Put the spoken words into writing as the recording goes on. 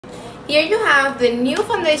Here you have the new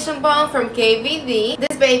foundation balm from KVD.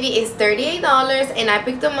 This baby is $38 and I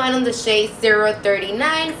picked up mine on the shade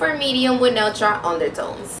 039 for medium with neutral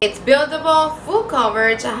undertones. It's buildable, full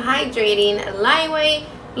coverage, hydrating, lightweight,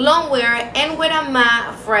 long wear, and with a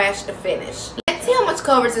matte, fresh finish. Let's see how much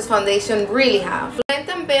coverage this foundation really has. Blend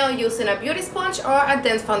and veil using a beauty sponge or a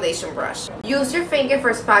dense foundation brush. Use your finger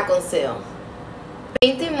for spot conceal.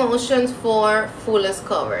 Painting motions for fullest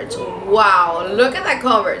coverage. Wow, look at that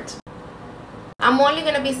coverage. I'm only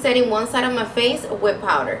going to be setting one side of my face with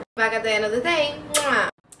powder. Back at the end of the day, mwah.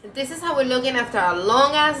 This is how we're looking after a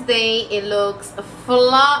long ass day. It looks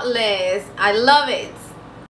flawless. I love it.